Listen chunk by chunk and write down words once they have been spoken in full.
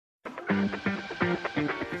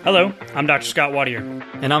Hello, I'm Dr. Scott Wadier.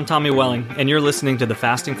 And I'm Tommy Welling, and you're listening to the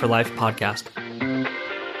Fasting for Life podcast.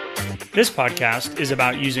 This podcast is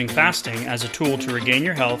about using fasting as a tool to regain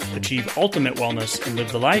your health, achieve ultimate wellness, and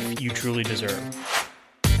live the life you truly deserve.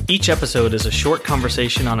 Each episode is a short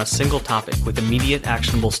conversation on a single topic with immediate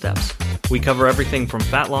actionable steps. We cover everything from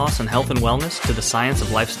fat loss and health and wellness to the science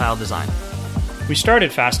of lifestyle design. We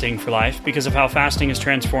started Fasting for Life because of how fasting has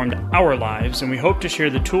transformed our lives, and we hope to share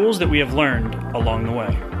the tools that we have learned along the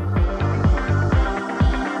way.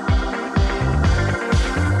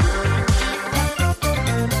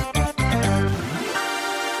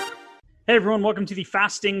 Hey everyone, welcome to the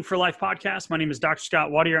Fasting for Life podcast. My name is Dr.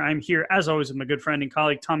 Scott Wadier. I'm here, as always, with my good friend and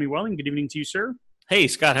colleague, Tommy Welling. Good evening to you, sir. Hey,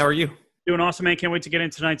 Scott, how are you? Doing awesome, man. Can't wait to get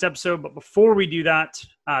into tonight's episode. But before we do that,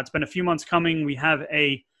 it's been a few months coming. We have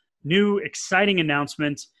a new, exciting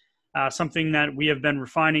announcement, something that we have been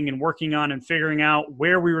refining and working on and figuring out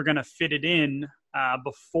where we were going to fit it in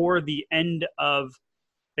before the end of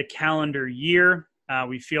the calendar year.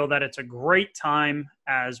 We feel that it's a great time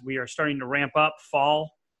as we are starting to ramp up fall.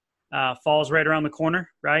 Fall's right around the corner,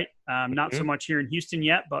 right? Not so much here in Houston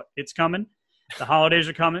yet, but it's coming. The holidays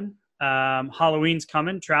are coming. Halloween's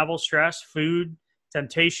coming. Travel, stress, food,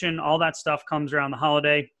 temptation, all that stuff comes around the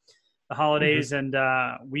holidays. And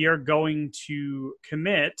we are going to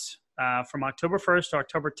commit from October 1st to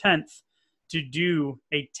October 10th to do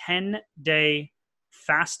a 10-day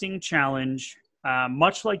fasting challenge,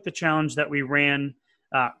 much like the challenge that we ran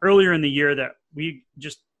earlier in the year that we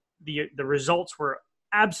just, the results were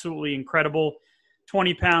absolutely incredible.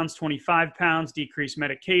 20 pounds, 25 pounds, decreased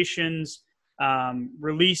medications,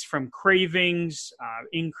 release from cravings,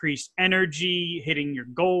 increased energy, hitting your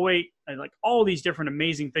goal weight, like all these different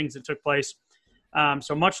amazing things that took place.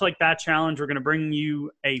 So much like that challenge, we're going to bring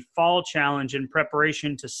you a fall challenge in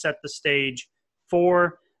preparation to set the stage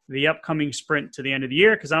for the upcoming sprint to the end of the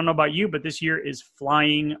year. Because I don't know about you, but this year is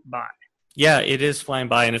flying by. Yeah, it is flying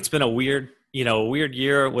by, and it's been a weird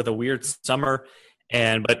year with a weird summer.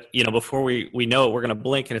 But before we know it, we're going to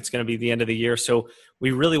blink and it's going to be the end of the year. So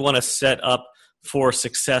we really want to set up for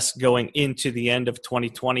success going into the end of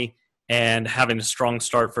 2020 and having a strong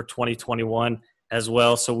start for 2021 as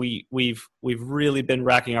well. So we've really been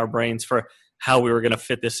racking our brains for how we were going to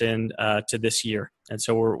fit this in to this year. And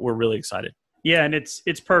so we're really excited. Yeah, and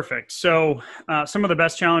it's perfect. So some of the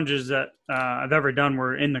best challenges that I've ever done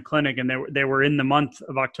were in the clinic, and they were in the month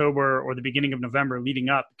of October or the beginning of November leading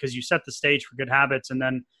up, because you set the stage for good habits, and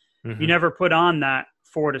then you never put on that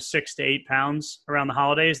 4 to 6 to 8 pounds around the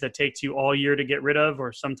holidays that takes you all year to get rid of,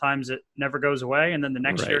 or sometimes it never goes away, and then the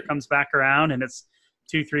next year comes back around and it's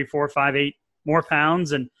 2, 3, 4, 5, 8 more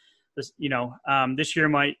pounds. And this, this year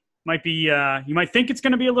might be you might think it's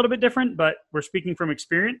going to be a little bit different, but we're speaking from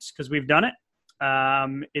experience because we've done it.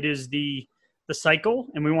 It is the cycle,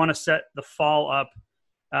 and we want to set the fall up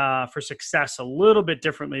for success a little bit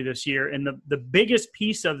differently this year. And the biggest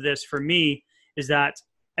piece of this for me is that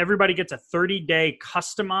everybody gets a 30-day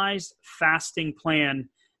customized fasting plan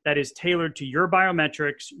that is tailored to your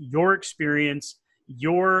biometrics, your experience,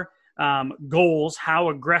 your goals, how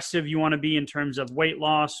aggressive you want to be in terms of weight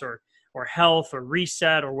loss or health or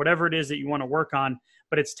reset or whatever it is that you want to work on.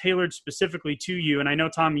 But it's tailored specifically to you. And I know,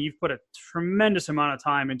 Tommy, you've put a tremendous amount of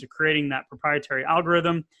time into creating that proprietary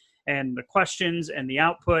algorithm and the questions and the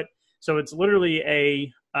output. So it's literally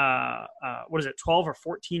a 12 or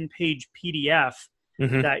 14 page PDF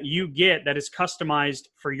that you get that is customized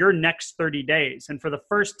for your next 30 days. And for the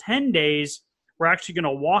first 10 days, we're actually going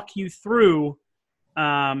to walk you through,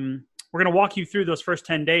 those first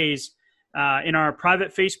 10 days in our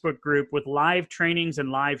private Facebook group with live trainings and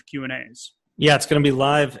live Q&As. Yeah, it's going to be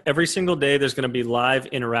live every single day. There's going to be live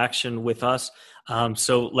interaction with us.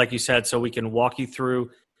 So like you said, so we can walk you through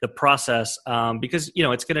the process because,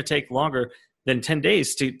 it's going to take longer than 10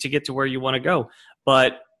 days to get to where you want to go.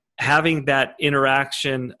 But having that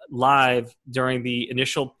interaction live during the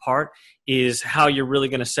initial part is how you're really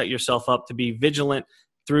going to set yourself up to be vigilant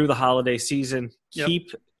through the holiday season,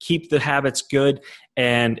 keep the habits good,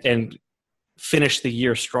 and finish the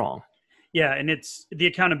year strong. Yeah, and it's the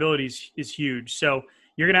accountability is huge. So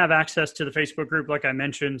you're going to have access to the Facebook group, like I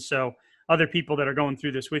mentioned. So other people that are going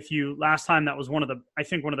through this with you. Last time, that was one of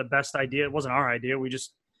the best ideas. It wasn't our idea. We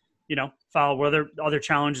just, follow other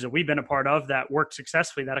challenges that we've been a part of that worked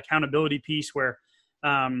successfully. That accountability piece where,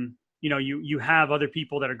 you have other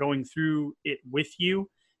people that are going through it with you,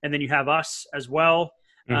 and then you have us as well.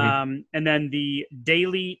 And then the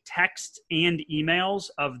daily text and emails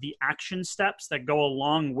of the action steps that go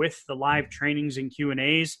along with the live trainings and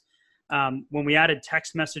Q&As. When we added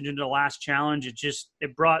text message into the last challenge,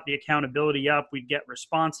 it brought the accountability up. We'd get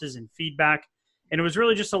responses and feedback. And it was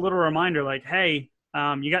really just a little reminder like, hey,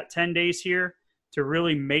 you got 10 days here to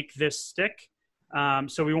really make this stick.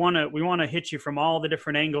 So we want to hit you from all the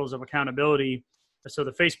different angles of accountability. So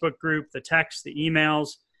the Facebook group, the text, the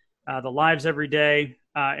emails, the lives every day.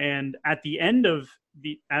 And at the end of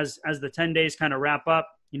as the 10 days kind of wrap up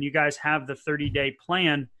and you guys have the 30-day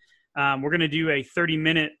plan, we're going to do a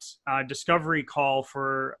 30-minute discovery call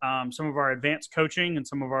for some of our advanced coaching and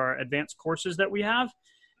some of our advanced courses that we have.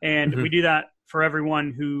 And we do that for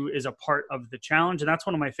everyone who is a part of the challenge. And that's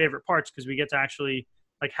one of my favorite parts because we get to actually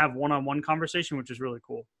like have one-on-one conversation, which is really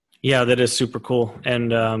cool. Yeah, that is super cool.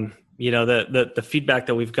 And, the feedback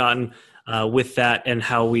that we've gotten with that and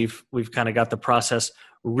how we've kind of got the process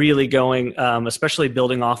really going, especially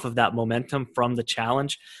building off of that momentum from the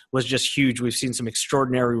challenge was just huge. We've seen some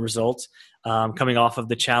extraordinary results coming off of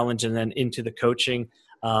the challenge and then into the coaching,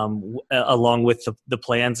 along with the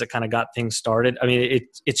plans that kind of got things started. I mean,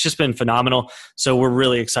 it's just been phenomenal. So we're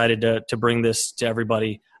really excited to bring this to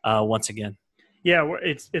everybody once again. Yeah,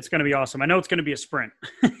 it's going to be awesome. I know it's going to be a sprint,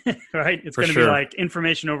 right? It's going to be like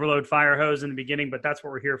information overload, fire hose in the beginning, but that's what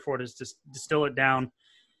we're here for, is just distill it down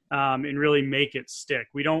and really make it stick.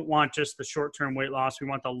 We don't want just the short-term weight loss. We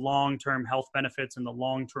want the long-term health benefits and the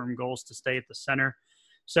long-term goals to stay at the center.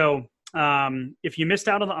 So if you missed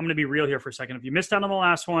out on I'm going to be real here for a second. If you missed out on the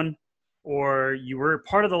last one, or you were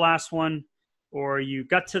part of the last one, or you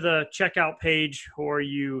got to the checkout page, or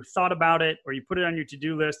you thought about it, or you put it on your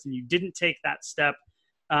to-do list and you didn't take that step,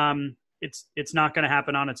 it's not going to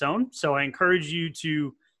happen on its own. So I encourage you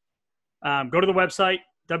to go to the website,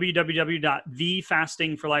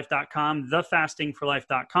 www.thefastingforlife.com,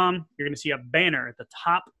 thefastingforlife.com. You're going to see a banner at the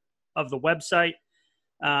top of the website,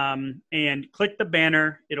 and click the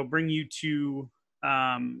banner. It'll bring you to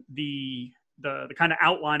the kind of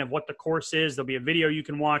outline of what the course is. There'll be a video you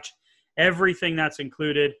can watch, everything that's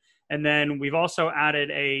included. And then we've also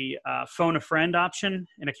added a phone a friend option,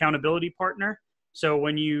 an accountability partner. So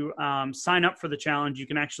when you sign up for the challenge, you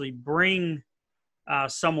can actually bring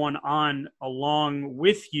someone on along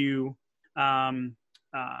with you at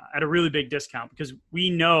a really big discount, because we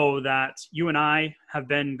know that you and I have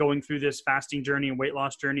been going through this fasting journey and weight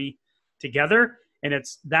loss journey together. And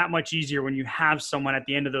it's that much easier when you have someone at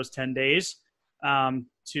the end of those 10 days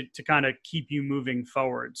to kind of keep you moving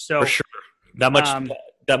forward. So for sure,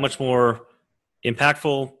 that much more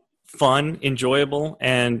impactful, fun, enjoyable,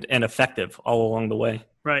 and effective all along the way.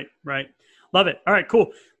 Right. Love it. All right,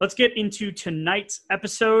 cool. Let's get into tonight's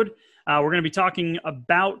episode. We're going to be talking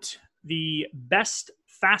about the best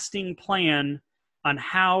fasting plan on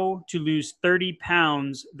how to lose 30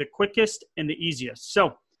 pounds the quickest and the easiest.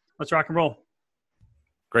 So let's rock and roll.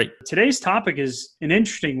 Great. Today's topic is an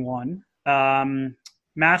interesting one.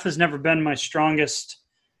 Math has never been my strongest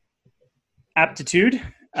aptitude.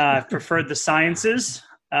 I've preferred the sciences.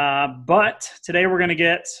 But today we're going to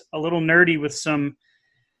get a little nerdy with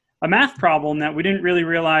a math problem that we didn't really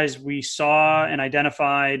realize we saw and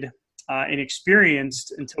identified and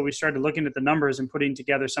experienced until we started looking at the numbers and putting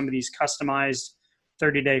together some of these customized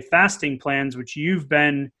 30-day fasting plans, which you've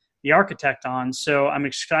been the architect on. So I'm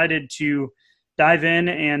excited to dive in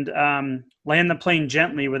and land the plane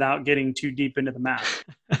gently without getting too deep into the math.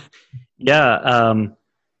 Yeah,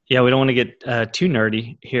 we don't want to get too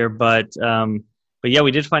nerdy here, but yeah,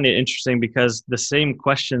 we did find it interesting because the same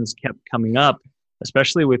questions kept coming up,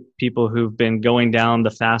 especially with people who've been going down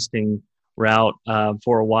the fasting route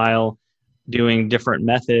for a while, doing different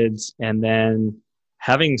methods, and then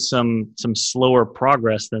having some slower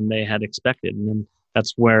progress than they had expected. And then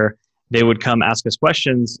that's where they would come ask us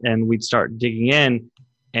questions, and we'd start digging in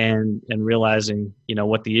and realizing,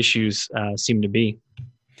 what the issues seem to be.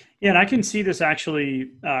 Yeah, and I can see this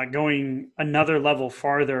actually going another level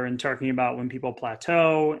farther and talking about when people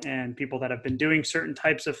plateau and people that have been doing certain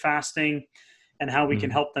types of fasting and how we can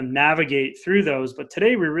help them navigate through those. But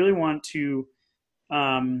today we really want to,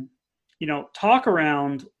 talk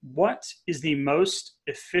around what is the most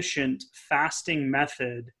efficient fasting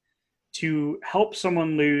method to help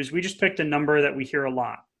someone lose. We just picked a number that we hear a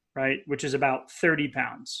lot, right? Which is about 30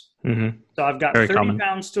 pounds. Mm-hmm. So I've got 30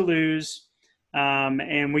 pounds to lose.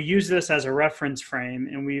 And we use this as a reference frame,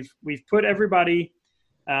 and we've put everybody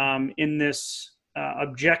in this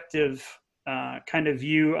objective kind of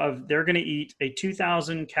view of they're going to eat a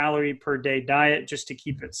 2,000 calorie per day diet just to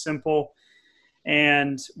keep it simple.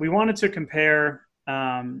 And we wanted to compare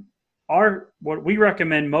what we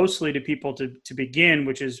recommend mostly to people to begin,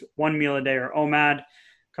 which is 1 meal a day or OMAD,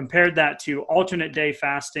 compared that to alternate day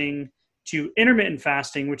fasting, to intermittent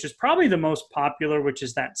fasting, which is probably the most popular, which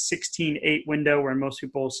is that 16-8 window where most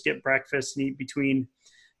people skip breakfast and eat between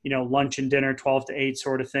lunch and dinner, 12 to 8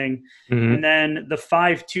 sort of thing. Mm-hmm. And then the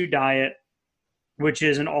 5-2 diet, which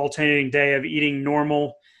is an alternating day of eating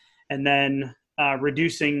normal and then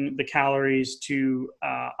reducing the calories to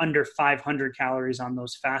under 500 calories on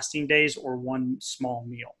those fasting days or one small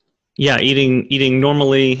meal. Yeah, eating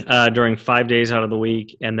normally during 5 days out of the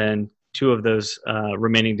week, and then 2 of those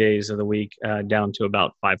remaining days of the week down to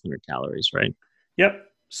about 500 calories, right? Yep.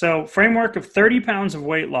 So framework of 30 pounds of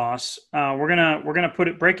weight loss. We're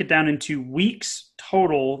gonna break it down into weeks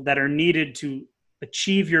total that are needed to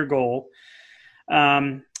achieve your goal.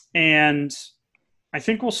 And I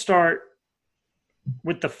think we'll start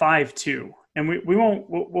with the 5-2, and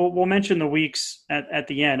we'll mention the weeks at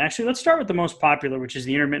the end. Actually, let's start with the most popular, which is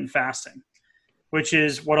the intermittent fasting, which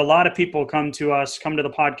is what a lot of people come to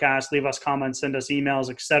the podcast, leave us comments, send us emails,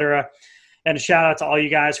 etc. And a shout out to all you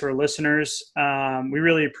guys who are listeners. We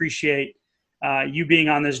really appreciate you being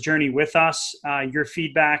on this journey with us. Your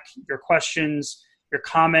feedback, your questions, your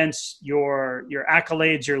comments, your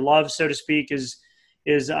accolades, your love, so to speak, is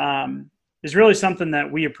really something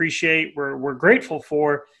that we appreciate. We're grateful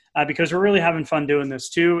for because we're really having fun doing this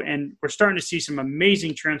too, and we're starting to see some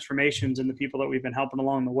amazing transformations in the people that we've been helping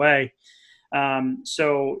along the way.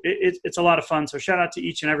 So it's a lot of fun. So shout out to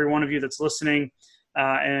each and every one of you that's listening,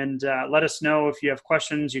 and let us know if you have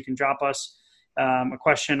questions. You can drop us a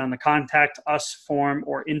question on the contact us form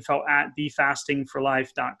or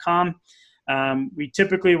info@thefastingforlife.com. We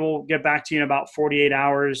typically will get back to you in about 48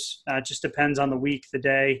 hours. It just depends on the week, the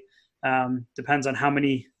day. Depends on how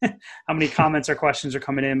many comments or questions are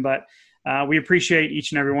coming in, but we appreciate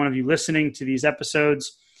each and every one of you listening to these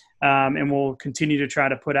episodes, and we'll continue to try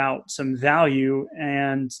to put out some value.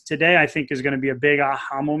 And today I think is going to be a big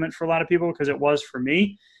aha moment for a lot of people, because it was for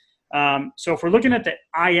me. So if we're looking at the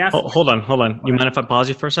IF, hold on. You mind if I pause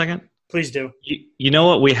you for a second? Please do. You know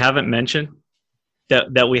what we haven't mentioned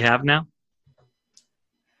that we have now?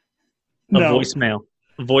 Voicemail.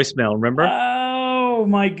 Remember? Oh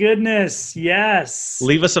my goodness. Yes.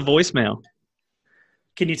 Leave us a voicemail.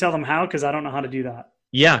 Can you tell them how? Because I don't know how to do that.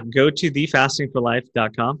 Yeah. Go to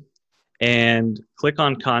thefastingforlife.com and click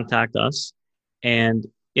on contact us. And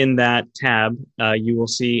in that tab, you will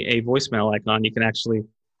see a voicemail icon. You can actually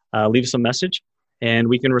leave us a message, and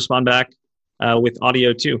we can respond back with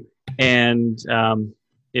audio too. And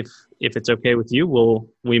if it's okay with you,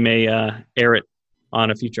 we may air it on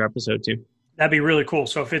a future episode too. That'd be really cool.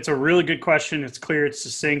 So if it's a really good question, it's clear, it's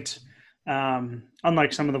succinct.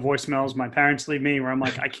 Unlike some of the voicemails my parents leave me where I'm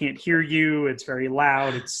like, I can't hear you. It's very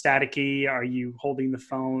loud. It's staticky. Are you holding the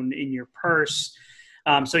phone in your purse?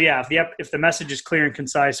 So yeah, if the message is clear and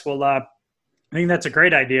concise, well, I think that's a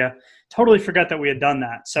great idea. Totally forgot that we had done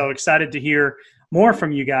that. So excited to hear more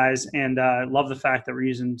from you guys, and love the fact that we're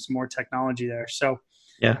using some more technology there. So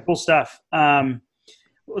yeah, cool stuff.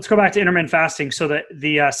 Let's go back to intermittent fasting. So the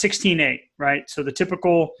 16-8, right? So the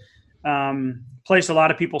typical place a lot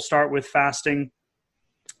of people start with fasting.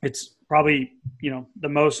 It's probably, the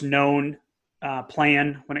most known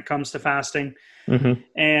plan when it comes to fasting. Mm-hmm.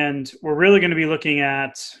 And we're really going to be looking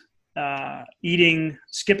at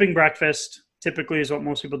skipping breakfast, typically is what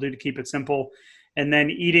most people do to keep it simple, and then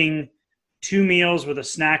eating 2 meals with a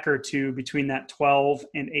snack or 2 between that 12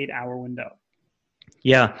 and 8 hour window.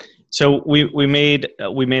 Yeah. So we made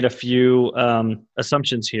a few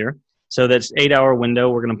assumptions here. So that's 8 hour window.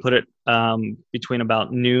 We're going to put it between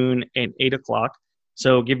about noon and 8 o'clock.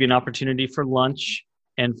 So give you an opportunity for lunch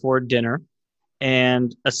and for dinner,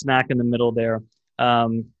 and a snack in the middle there.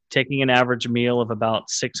 Taking an average meal of about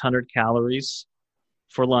 600 calories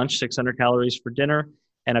for lunch, 600 calories for dinner,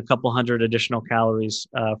 and a couple hundred additional calories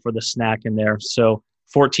for the snack in there. So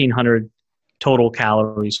 1,400 total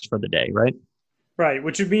calories for the day, right? Right,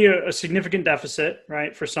 which would be a significant deficit,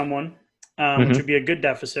 right, for someone, which would be a good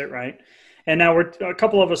deficit, right? And now a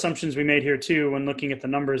couple of assumptions we made here too when looking at the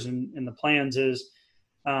numbers in the plans is,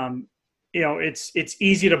 it's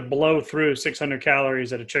easy to blow through 600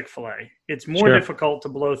 calories at a Chick-fil-A. It's more difficult to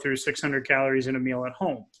blow through 600 calories in a meal at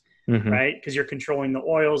home, right? Because you're controlling the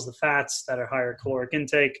oils, the fats that are higher caloric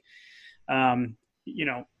intake. It's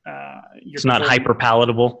not hyper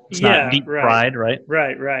palatable. It's not deep fried, right?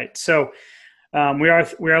 Right. So we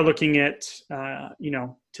are looking at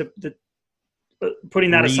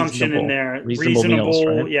putting that assumption in there. Reasonable meals,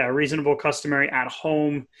 right? Reasonable, customary, at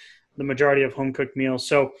home, the majority of home cooked meals.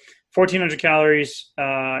 So 1,400 calories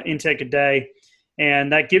intake a day,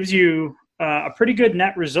 and that gives you a pretty good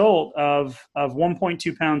net result of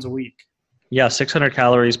 1.2 pounds a week. Yeah, 600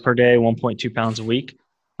 calories per day, 1.2 pounds a week.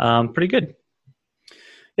 Pretty good.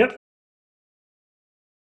 Yep.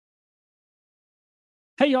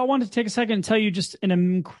 Hey, y'all, I wanted to take a second and tell you just an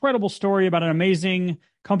incredible story about an amazing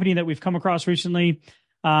company that we've come across recently.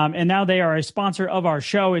 And now they are a sponsor of our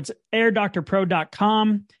show. It's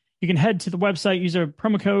airdoctorpro.com. You can head to the website, use a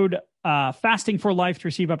promo code fasting for life to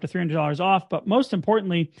receive up to $300 off. But most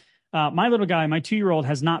importantly, my little guy, my 2-year-old,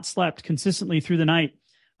 has not slept consistently through the night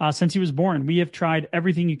since he was born. We have tried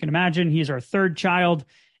everything you can imagine. He is our 3rd child,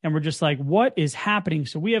 and we're just like, what is happening?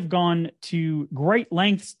 So we have gone to great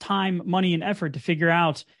lengths, time, money, and effort to figure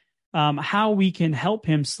out how we can help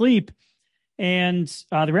him sleep. And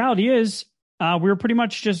the reality is we're pretty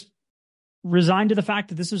much just resigned to the fact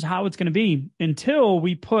that this is how it's going to be until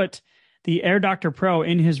we put the Air Doctor Pro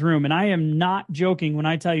in his room. And I am not joking when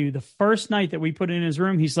I tell you the first night that we put it in his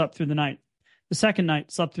room, he slept through the night. The second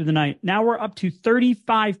night, slept through the night. Now we're up to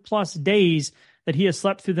 35 plus days that he has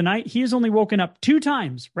slept through the night. He has only woken up 2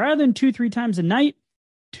 times rather than 2-3 times a night,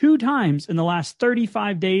 2 times in the last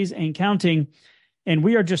 35 days and counting. And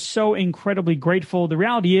we are just so incredibly grateful. The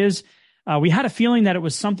reality is we had a feeling that it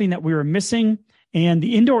was something that we were missing. And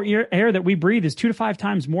the indoor air that we breathe is 2 to 5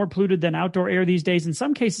 times more polluted than outdoor air these days. In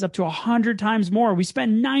some cases, up to 100 times more. We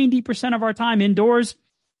spend 90% of our time indoors,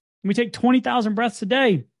 and we take 20,000 breaths a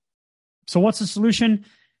day. So what's the solution?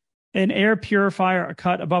 An air purifier, a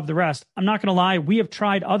cut above the rest. I'm not going to lie. We have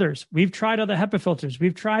tried others. We've tried other HEPA filters.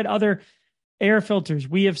 We've tried other air filters.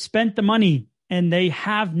 We have spent the money, and they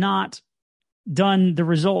have not done the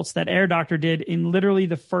results that Air Doctor did in literally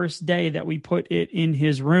the first day that we put it in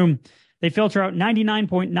his room. They filter out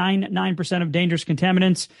 99.99% of dangerous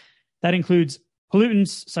contaminants. That includes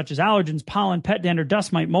pollutants such as allergens, pollen, pet dander,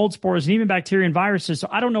 dust mite, mold spores, and even bacteria and viruses. So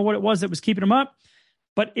I don't know what it was that was keeping them up,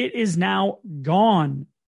 but it is now gone.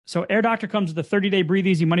 So Air Doctor comes with a 30-day breathe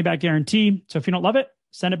easy money back guarantee. So if you don't love it,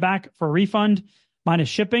 send it back for a refund minus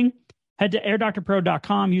shipping. Head to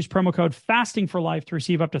airdoctorpro.com. Use promo code fasting for life to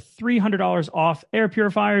receive up to $300 off air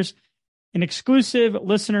purifiers. An exclusive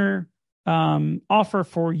listener offer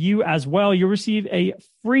for you as well. You'll receive a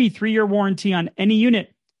free 3-year warranty on any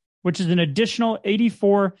unit, which is an additional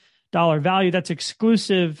 $84 value. That's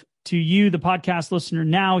exclusive to you, the podcast listener,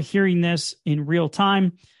 now hearing this in real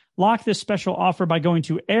time. Lock this special offer by going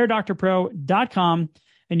to airdoctorpro.com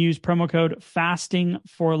and use promo code fasting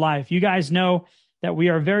for life. You guys know that we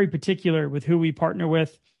are very particular with who we partner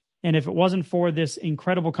with. And if it wasn't for this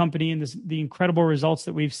incredible company and the incredible results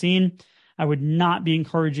that we've seen, I would not be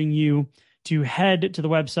encouraging you to head to the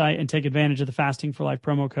website and take advantage of the Fasting for Life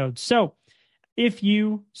promo code. So if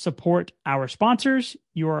you support our sponsors,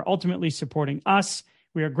 you are ultimately supporting us.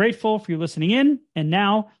 We are grateful for you listening in. And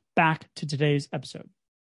now back to today's episode.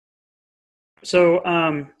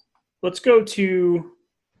 So let's go to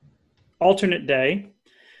alternate day.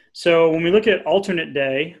 So when we look at alternate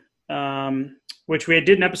day, which we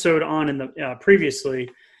did an episode on in the previously,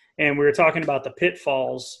 and we were talking about the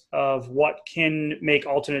pitfalls of what can make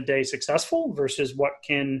alternate day successful versus what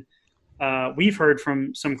can we've heard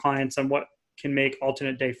from some clients on what can make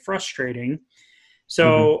alternate day frustrating.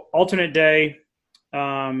 So alternate day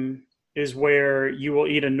is where you will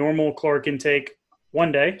eat a normal caloric intake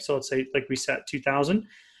one day. So let's say like we set 2,000,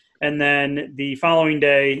 and then the following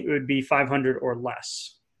day it would be 500 or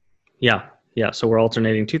less. Yeah. So we're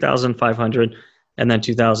alternating 2,500 and then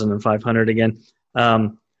 2,500 again.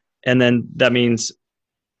 And then that means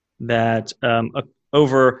that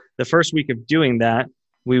over the first week of doing that,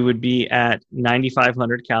 we would be at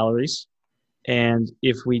 9,500 calories. And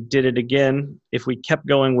if we did it again, if we kept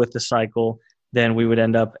going with the cycle, then we would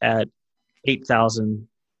end up at 8,000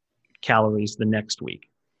 calories the next week.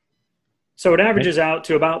 So it averages out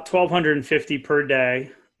to about 1,250 per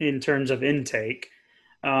day in terms of intake.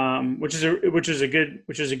 Which is a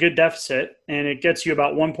good deficit, and it gets you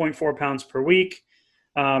about 1.4 pounds per week.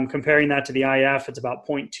 Comparing that to the IF, it's about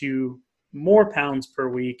 0.2 more pounds per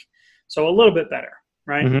week. So a little bit better,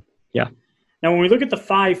 right? Mm-hmm. Yeah. Now, when we look at the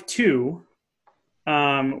 5-2,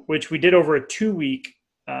 which we did over a 2-week,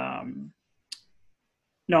 no,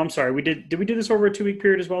 I'm sorry. Did we do this over a 2-week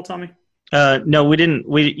period as well, Tommy? No, we didn't.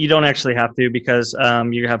 You don't actually have to, because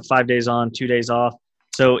you have 5 days on, 2 days off.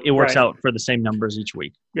 So it works out for the same numbers each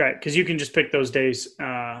week. Right, because you can just pick those days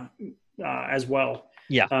as well.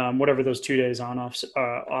 Yeah. Whatever those 2 days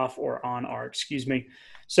off or on are, excuse me.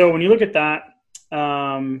 So when you look at that,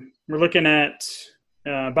 we're looking at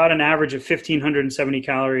about an average of 1,570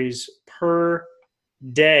 calories per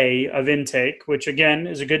day of intake, which again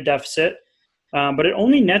is a good deficit, but it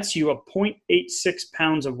only nets you a 0.86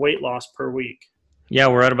 pounds of weight loss per week. Yeah,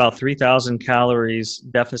 we're at about 3,000 calories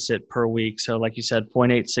deficit per week. So like you said,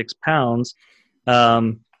 0.86 pounds,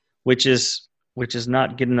 which is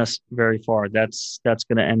not getting us very far. That's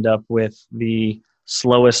going to end up with the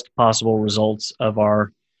slowest possible results of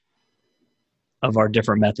our of our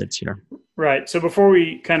different methods here. Right. So before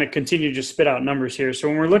we kind of continue to just spit out numbers here. So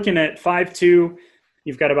when we're looking at 5-2,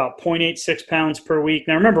 you've got about 0.86 pounds per week.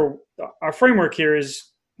 Now remember, our framework here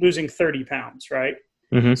is losing 30 pounds, right?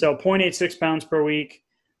 Mm-hmm. So 0.86 pounds per week.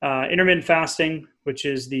 Intermittent fasting, which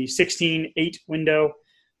is the 16-8 window,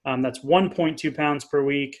 that's 1.2 pounds per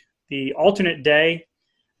week. The alternate day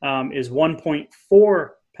is 1.4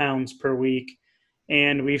 pounds per week.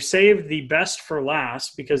 And we've saved the best for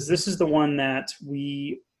last because this is the one that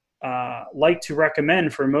we like to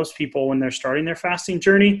recommend for most people when they're starting their fasting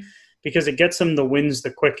journey, because it gets them the wins the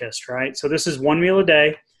quickest, right? So this is one meal a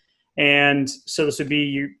day. And so this would be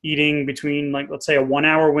you eating between, like, let's say a 1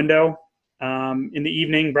 hour window in the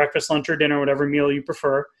evening, breakfast, lunch, or dinner, whatever meal you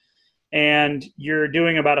prefer. And you're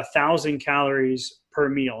doing about 1,000 calories per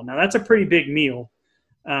meal. Now that's a pretty big meal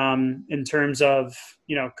in terms of,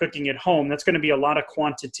 cooking at home. That's going to be a lot of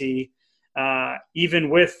quantity, even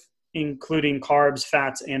with including carbs,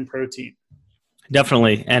 fats, and protein.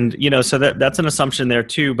 Definitely. And, so that's an assumption there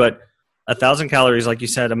too, but 1,000 calories, like you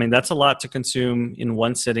said, I mean, that's a lot to consume in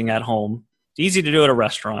one sitting at home. It's easy to do at a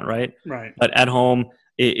restaurant, right? Right. But at home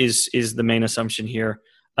is the main assumption here.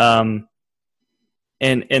 And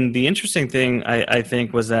the interesting thing I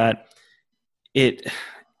think was that it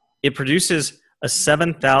produces a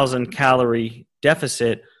 7,000 calorie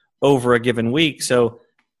deficit over a given week. So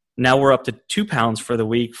now we're up to 2 pounds for the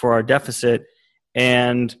week for our deficit.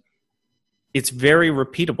 And it's very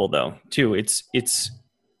repeatable though, too. It's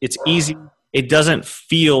easy. It doesn't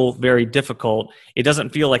feel very difficult. It doesn't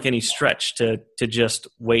feel like any stretch to just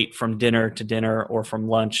wait from dinner to dinner or from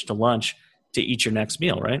lunch to lunch to eat your next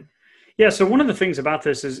meal, right? Yeah. So one of the things about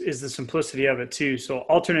this is the simplicity of it too. So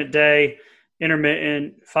alternate day,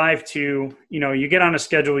 intermittent, 5-2, you get on a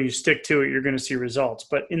schedule, you stick to it, you're going to see results.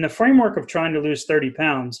 But in the framework of trying to lose 30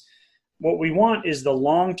 pounds, what we want is the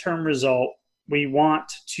long-term result. We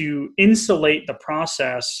want to insulate the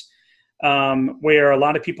process where a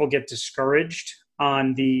lot of people get discouraged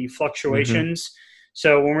on the fluctuations. Mm-hmm.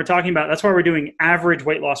 So when we're talking about, that's why we're doing average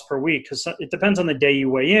weight loss per week, because it depends on the day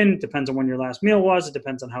you weigh in, it depends on when your last meal was, it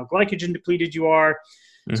depends on how glycogen depleted you are.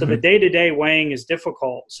 Mm-hmm. So the day-to-day weighing is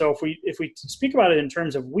difficult. So if we speak about it in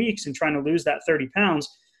terms of weeks and trying to lose that 30 pounds,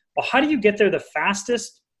 well, how do you get there the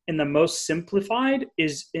fastest and the most simplified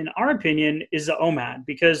is, in our opinion, is the OMAD,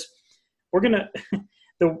 because we're going to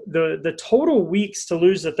the total weeks to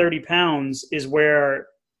lose the 30 pounds is where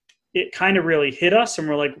it kind of really hit us. And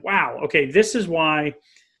we're like, wow, okay, this is why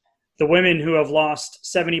the women who have lost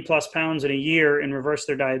 70 plus pounds in a year and reversed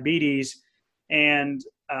their diabetes, and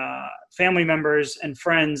family members and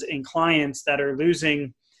friends and clients that are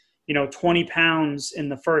losing, 20 pounds in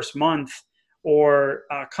the first month, or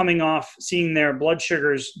coming off seeing their blood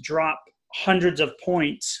sugars drop hundreds of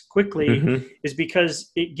points quickly, mm-hmm. is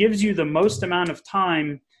because it gives you the most amount of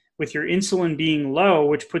time with your insulin being low,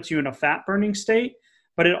 which puts you in a fat burning state,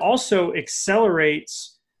 but it also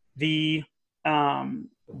accelerates the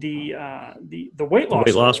weight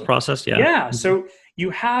loss process. Yeah. Yeah. So you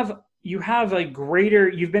have a greater,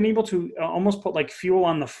 you've been able to almost put like fuel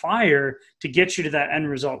on the fire to get you to that end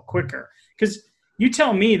result quicker. Because you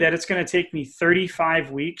tell me that it's going to take me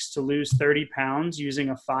 35 weeks to lose 30 pounds using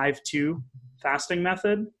a 5-2 fasting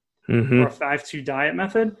method, mm-hmm. or a 5-2 diet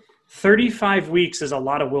method. 35 weeks is a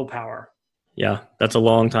lot of willpower. Yeah, that's a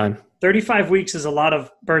long time. 35 weeks is a lot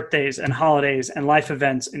of birthdays and holidays and life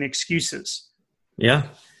events and excuses. Yeah.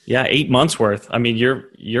 8 months worth. I mean,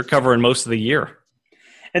 you're covering most of the year.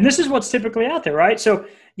 And this is what's typically out there, right? So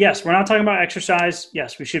yes, we're not talking about exercise.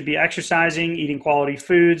 Yes, we should be exercising, eating quality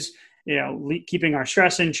foods, keeping our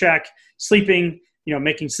stress in check, sleeping,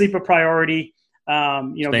 making sleep a priority,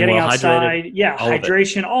 getting outside,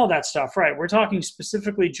 hydration, all that stuff, right? We're talking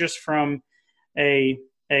specifically just from a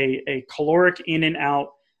caloric in and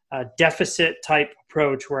out deficit type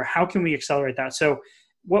approach, where how can we accelerate that? So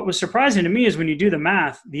what was surprising to me is when you do the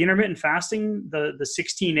math, the intermittent fasting, the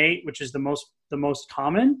 16-8, which is the most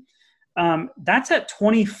common, that's at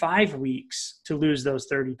 25 weeks to lose those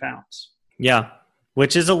 30 pounds. Yeah,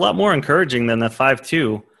 which is a lot more encouraging than the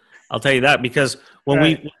 5-2. I'll tell you that, because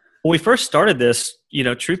when we first started this,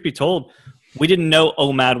 truth be told, we didn't know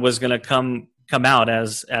OMAD was going to come out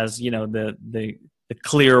as the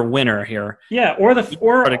clear winner here. Yeah, or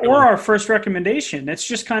our first recommendation. It's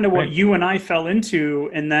just kind of what you and I fell into,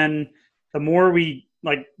 and then the more we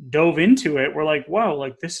dove into it, we're like, whoa,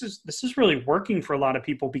 this is really working for a lot of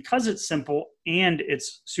people because it's simple and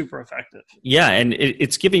it's super effective. Yeah, and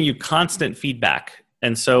it's giving you constant feedback.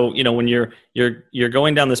 And so, when you're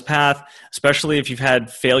going down this path, especially if you've had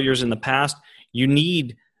failures in the past, you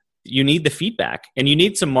need you need the feedback, and you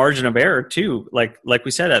need some margin of error too. Like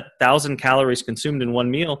we said, 1,000 calories consumed in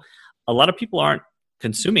one meal, a lot of people aren't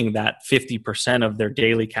consuming that 50% of their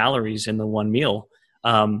daily calories in the one meal.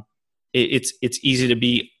 It's easy to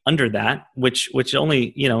be under that, which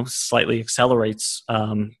only, slightly accelerates,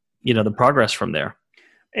 the progress from there.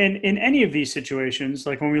 And in any of these situations,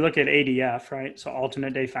 like when we look at ADF, right? So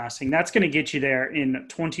alternate day fasting, that's going to get you there in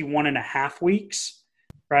 21 and a half weeks,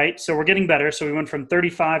 right? So we're getting better. So we went from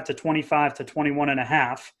 35 to 25 to 21 and a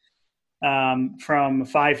half, from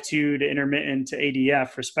 5-2 to intermittent to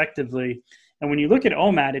ADF respectively. And when you look at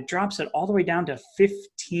OMAD, it drops it all the way down to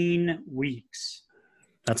 15 weeks.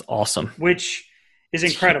 That's awesome. Which is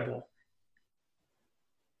incredible.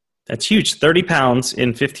 That's huge. 30 pounds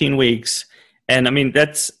in 15 weeks. And I mean,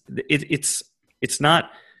 it's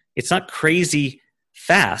not crazy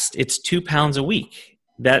fast. It's 2 pounds a week.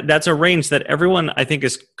 That's a range that everyone, I think,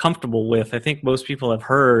 is comfortable with. I think most people have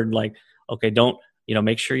heard, like, okay, don't,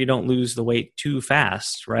 make sure you don't lose the weight too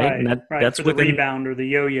fast, right? And that's for the rebound or the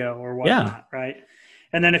yo-yo or whatnot, right?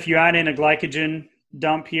 And then if you add in a glycogen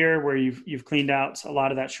dump here where you've cleaned out a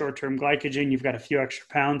lot of that short-term glycogen, you've got a few extra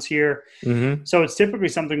pounds here. Mm-hmm. So it's typically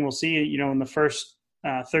something we'll see, in the first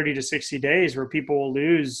 30 to 60 days where people will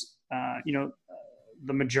lose,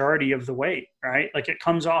 the majority of the weight, right? Like it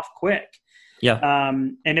comes off quick. Yeah.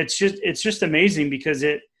 And it's just amazing because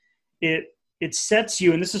it sets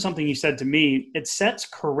you, and this is something you said to me, it sets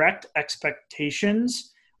correct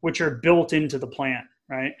expectations, which are built into the plan,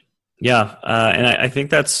 right? Yeah. And I think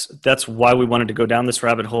that's why we wanted to go down this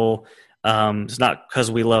rabbit hole. It's not because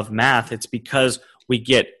we love math. It's because we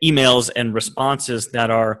get emails and responses that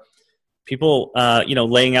are people,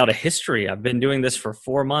 laying out a history. I've been doing this for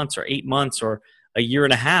 4 months or 8 months or a year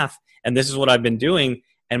and a half, and this is what I've been doing.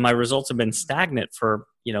 And my results have been stagnant for,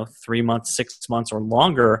 3 months, 6 months or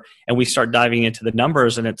longer. And we start diving into the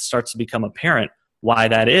numbers and it starts to become apparent why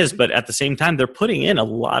that is. But at the same time, they're putting in a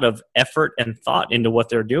lot of effort and thought into what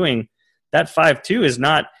they're doing. That 5-2 is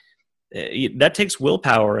not, that takes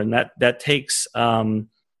willpower, and that takes, time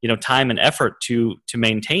and effort to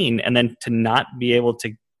maintain, and then to not be able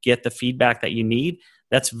to get the feedback that you need.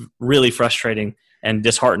 That's really frustrating and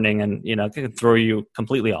disheartening, and it can throw you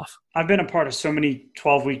completely off. I've been a part of so many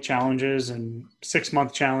 12-week challenges and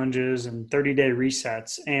 6-month challenges and 30-day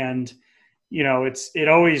resets, and it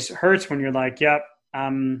always hurts when you're like, yep,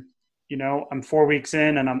 I'm 4 weeks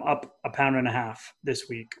in and I'm up 1.5 pounds this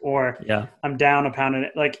week, or I'm down 1 pound.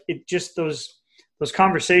 Like it just those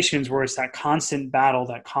conversations where it's that constant battle,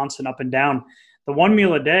 that constant up and down. The 1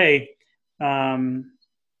 meal a day,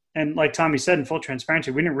 and like Tommy said, in full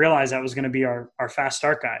transparency, we didn't realize that was going to be our fast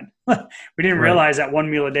start guide. We didn't realize that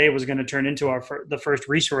 1 meal a day was going to turn into the first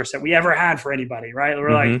resource that we ever had for anybody, right?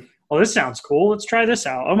 We're like, well, this sounds cool. Let's try this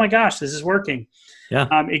out. Oh my gosh, this is working. Yeah.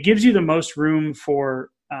 It gives you the most room for,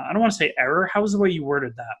 I don't want to say error. How was the way you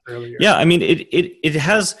worded that earlier? Yeah. I mean, it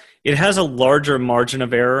has a larger margin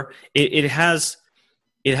of error. It has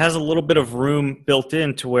a little bit of room built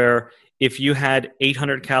in to where if you had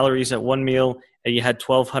 800 calories at one meal and you had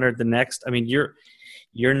 1,200 the next, I mean,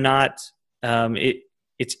 you're not,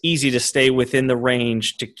 it's easy to stay within the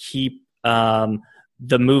range to keep,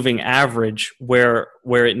 the moving average where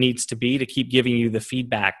it needs to be, to keep giving you the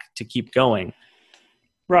feedback to keep going.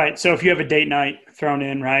 Right. So if you have a date night thrown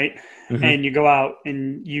in, right, and you go out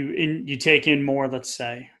and you take in more, let's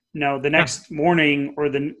say, the next morning or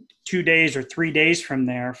the 2 days or 3 days from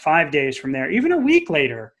there, 5 days from there, even a week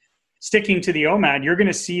later, sticking to the OMAD, you're going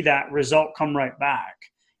to see that result come right back.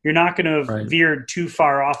 You're not going to have veered too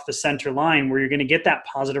far off the center line where you're going to get that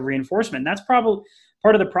positive reinforcement. That's probably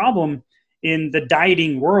part of the problem in the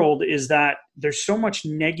dieting world, is that there's so much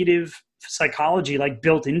negative psychology like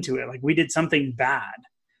built into it. Like we did something bad,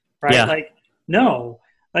 right? Yeah. Like, no,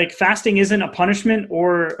 like fasting isn't a punishment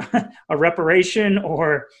or a reparation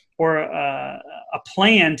or a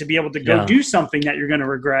plan to be able to go do something that you're going to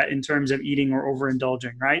regret in terms of eating or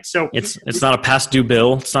overindulging, right? So it's not a past due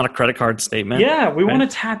bill. It's not a credit card statement. Yeah, we want to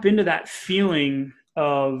tap into that feeling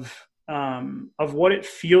of what it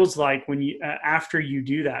feels like when you after you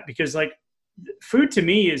do that, because like food to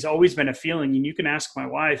me has always been a feeling, and you can ask my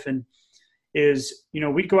wife, and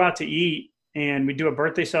we'd go out to eat and we'd do a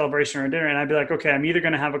birthday celebration or a dinner, and I'd be like, okay, I'm either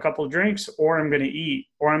going to have a couple of drinks or I'm going to eat,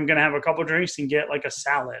 or I'm going to have a couple of drinks and get like a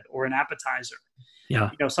salad or an appetizer. Yeah.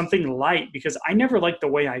 Something light, because I never like the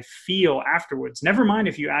way I feel afterwards. Never mind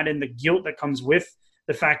if you add in the guilt that comes with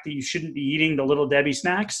the fact that you shouldn't be eating the Little Debbie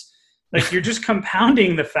snacks. Like you're just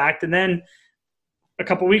compounding the fact, and then a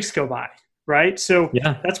couple of weeks go by, right? So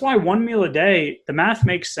that's why 1 meal a day, the math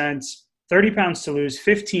makes sense. 30 pounds to lose,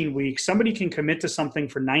 15 weeks. Somebody can commit to something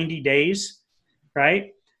for 90 days,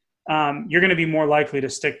 right? you're going to be more likely to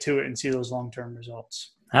stick to it and see those long-term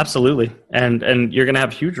results. Absolutely. And you're going to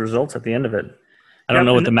have huge results at the end of it. I don't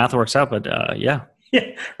know what the math works out, but yeah.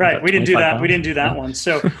 Yeah, right. We didn't do that. pounds. We didn't do that one.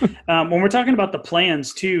 So when we're talking about the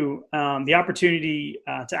plans too, the opportunity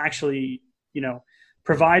to actually,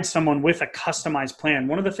 provide someone with a customized plan.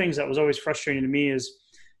 One of the things that was always frustrating to me is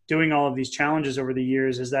doing all of these challenges over the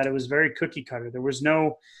years is that it was very cookie cutter. There was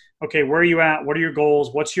no, okay, where are you at? What are your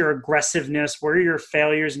goals? What's your aggressiveness? What are your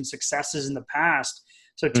failures and successes in the past?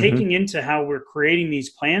 So taking into how we're creating these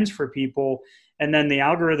plans for people, and then the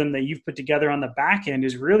algorithm that you've put together on the back end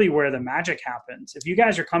is really where the magic happens. If you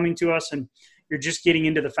guys are coming to us and you're just getting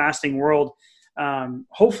into the fasting world,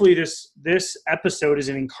 hopefully this episode is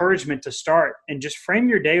an encouragement to start and just frame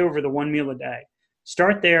your day over the one meal a day.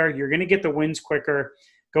 Start there. You're going to get the wins quicker.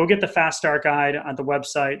 Go get the Fast Start Guide on the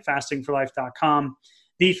website, fastingforlife.com,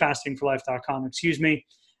 thefastingforlife.com, excuse me.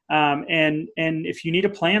 And if you need a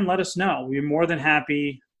plan, let us know. We're more than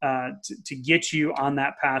happy to get you on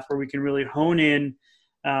that path where we can really hone in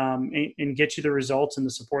and get you the results and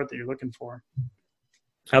the support that you're looking for.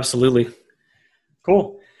 Absolutely.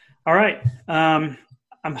 Cool. All right. I'm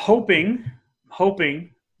hoping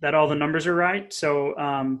that all the numbers are right. So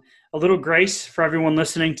a little grace for everyone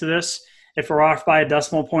listening to this. If we're off by a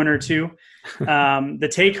decimal point or two, the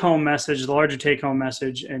take-home message, the larger take-home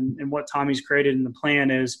message, and what Tommy's created in the plan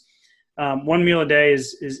is one meal a day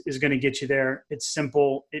is going to get you there. It's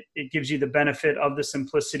simple. It gives you the benefit of the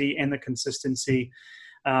simplicity and the consistency.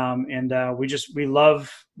 We love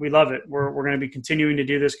it. We're going to be continuing to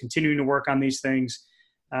do this, continuing to work on these things.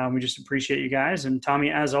 We just appreciate you guys. And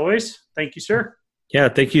Tommy, as always, thank you, sir. Yeah,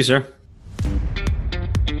 thank you, sir.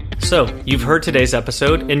 So you've heard today's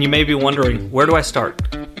episode, and you may be wondering, where do I start?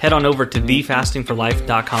 Head on over to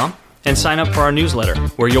thefastingforlife.com and sign up for our newsletter,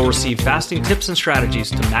 where you'll receive fasting tips and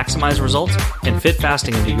strategies to maximize results and fit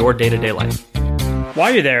fasting into your day-to-day life.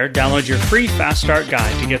 While you're there, download your free Fast Start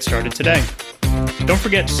Guide to get started today. Don't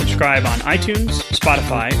forget to subscribe on iTunes,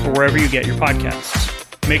 Spotify, or wherever you get your podcasts.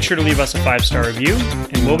 Make sure to leave us a 5-star review,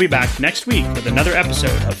 and we'll be back next week with another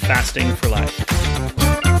episode of Fasting for Life.